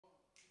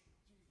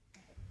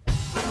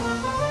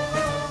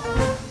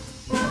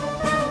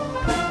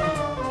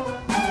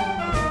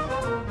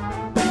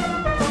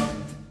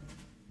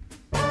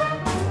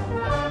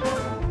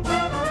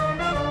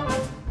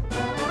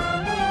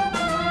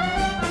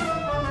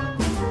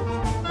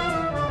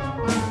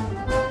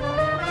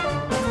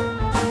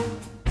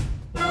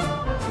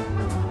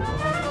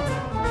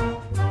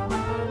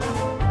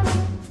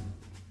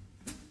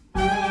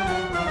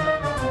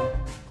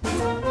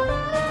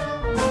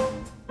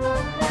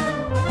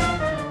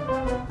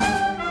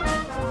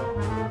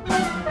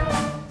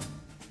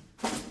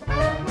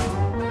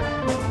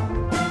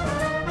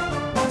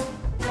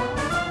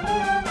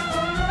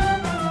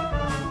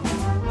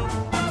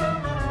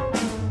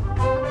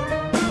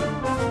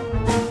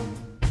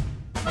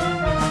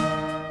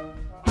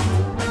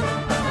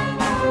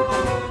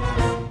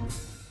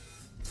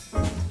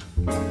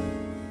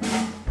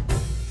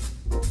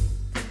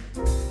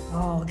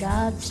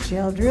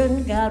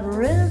children got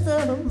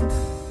rhythm.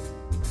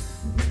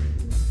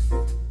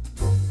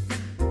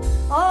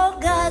 All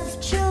God's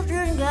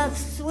children got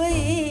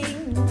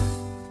swing.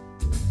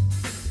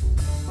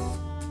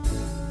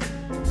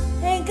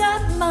 Ain't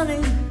got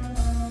money,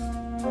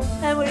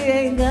 and we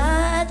ain't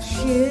got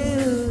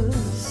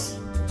shoes.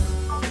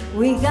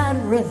 We got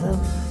rhythm.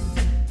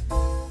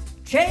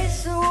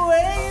 Chase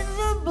away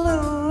the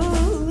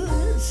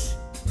blues.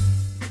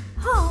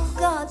 All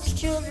God's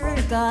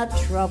children got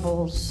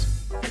troubles.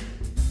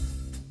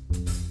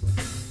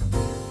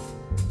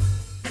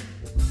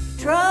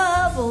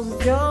 Troubles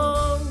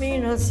don't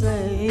mean a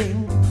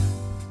thing.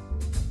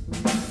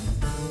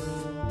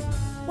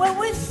 When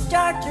we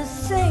start to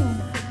sing,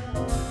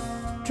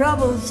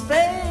 troubles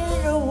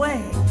fade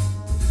away.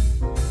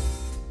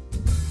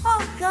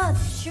 All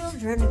God's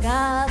children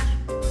got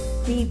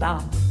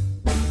bebop.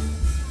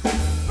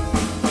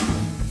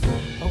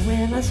 But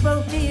when I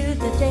spoke to you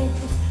today,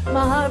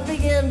 my heart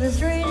began to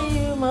stray to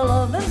you, my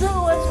love, and so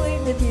I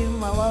swayed with you,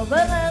 my love,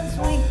 and as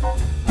we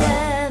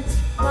danced,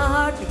 my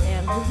heart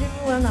began to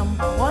do, and I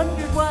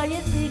wondered why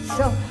it beat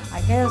so.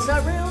 I guess I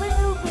really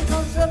knew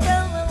because I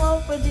fell in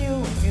love with you.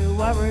 I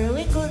knew I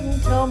really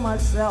couldn't tell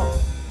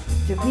myself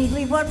to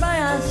believe what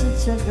my eyes had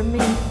said to me.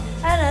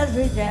 And as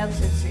we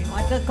danced, it seemed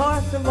like a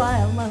chorus of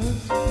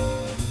violins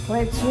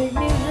played sweet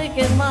music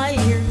in my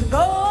ears.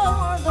 Gone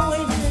were the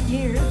wasted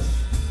years.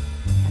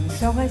 And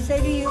so I say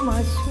to you,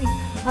 my sweet,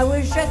 I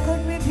wish I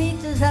could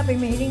repeat this happy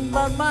meeting,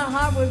 but my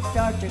heart would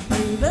start to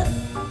grieve it.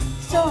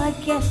 So I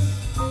guess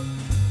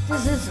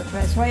this is the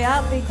best way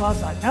out,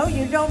 because I know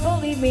you don't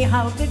believe me.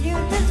 How could you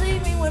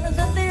deceive me when I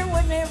said there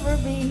would never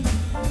be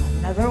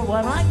another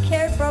one I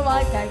cared for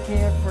like I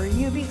cared for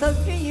you? Because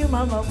to you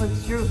my love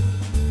was true.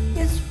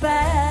 It's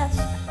past.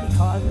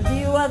 Because of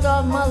you I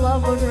thought my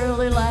love would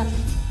really last.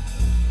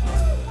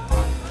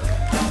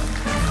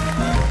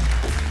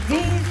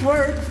 These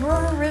words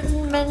were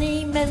written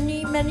many,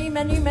 many, many,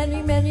 many,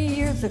 many, many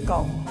years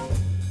ago,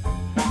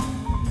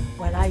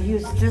 when I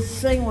used to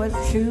sing with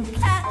two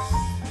cats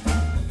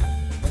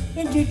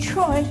in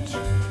Detroit.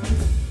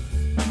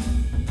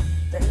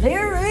 The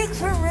lyrics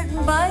were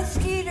written by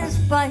Skeeter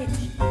Spight.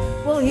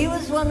 Well, he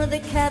was one of the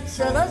cats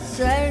that I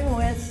sang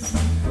with.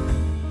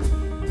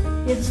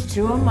 It's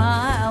 2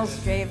 Miles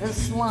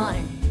Davis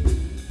line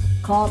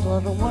called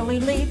Little Willie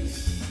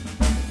Leaps.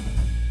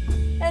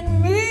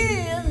 And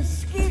me and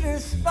Skeeter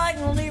Spight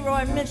and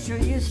Leroy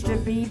Mitchell used to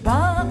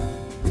bebop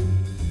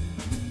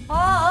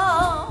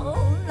all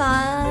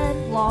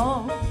night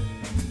long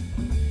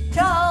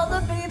to all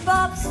the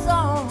bebop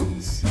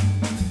songs.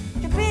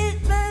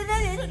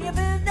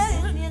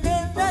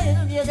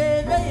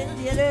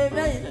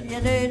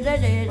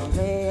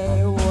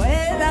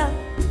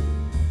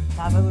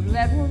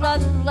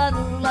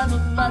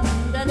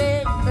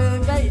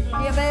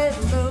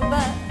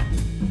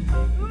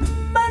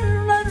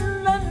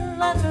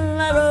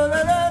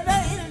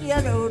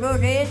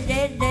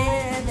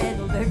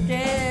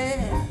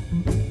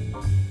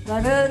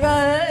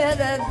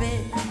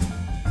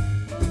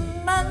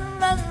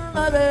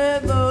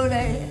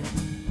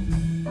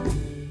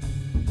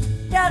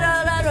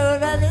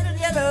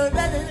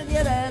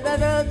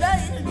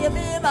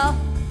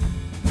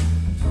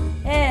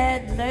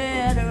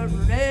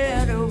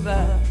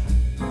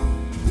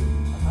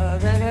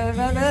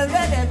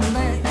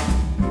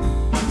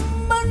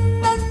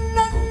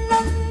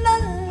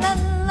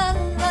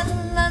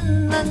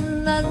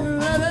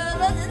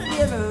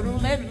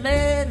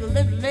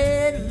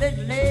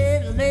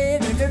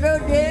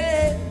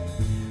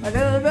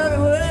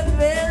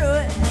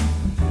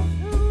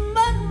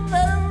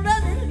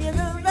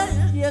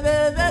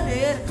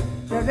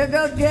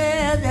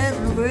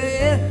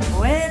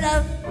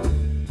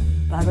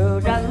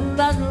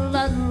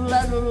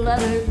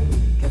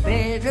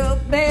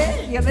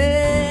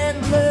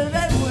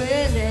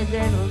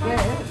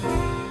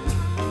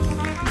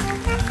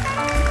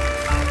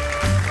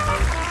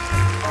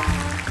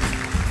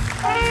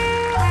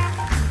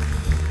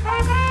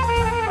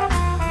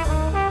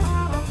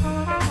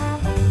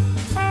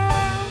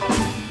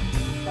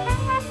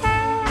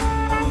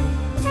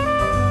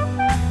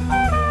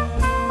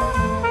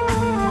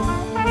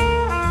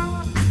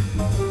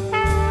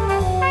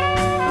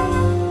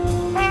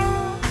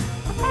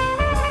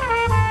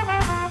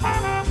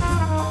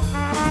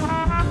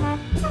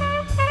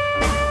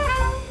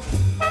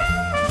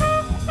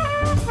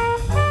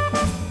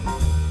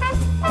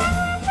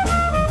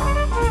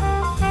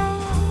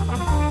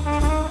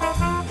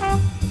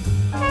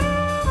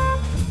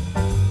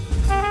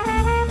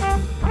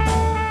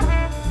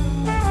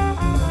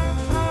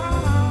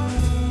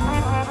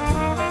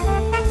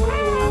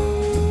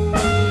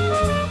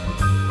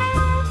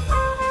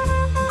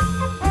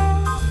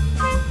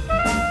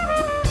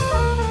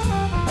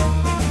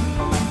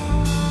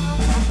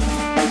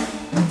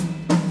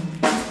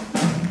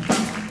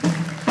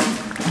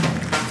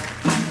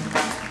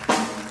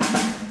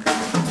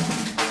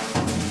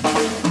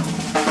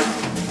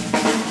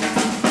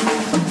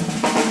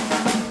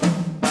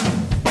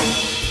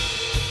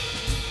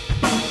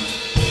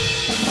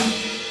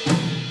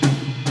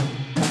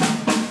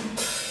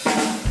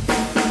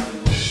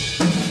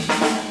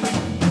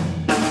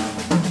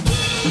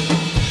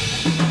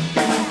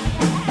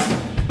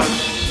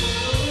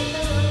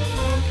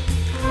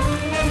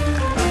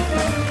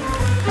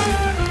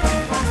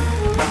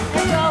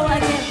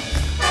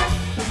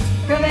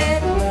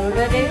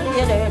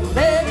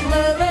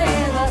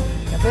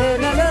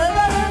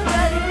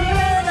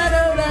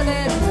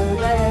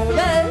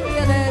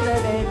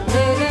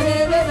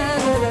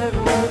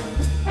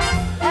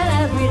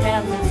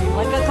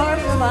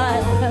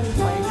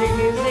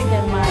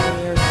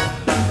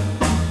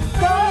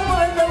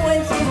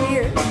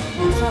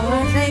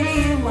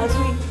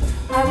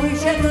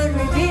 wish I could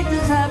repeat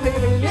this happy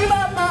meeting,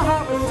 but my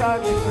heart was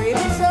starting to grieve,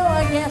 and so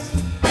I guess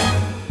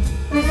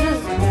this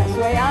is the best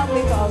way out,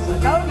 because I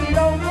know you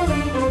don't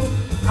believe me.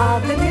 How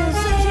can you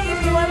succeed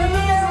me when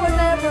there would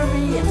never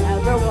be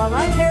another one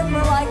I care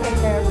for like I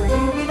care for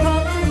you,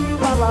 because for you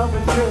my love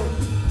is true.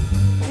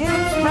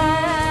 It's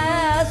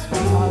past,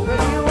 because of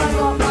you I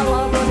thought my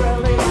love would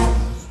really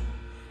last,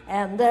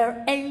 and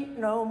there ain't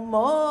no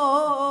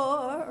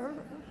more.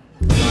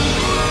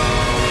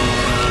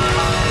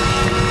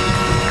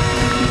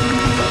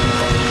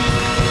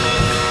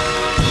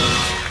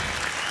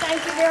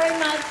 Thank you very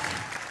much.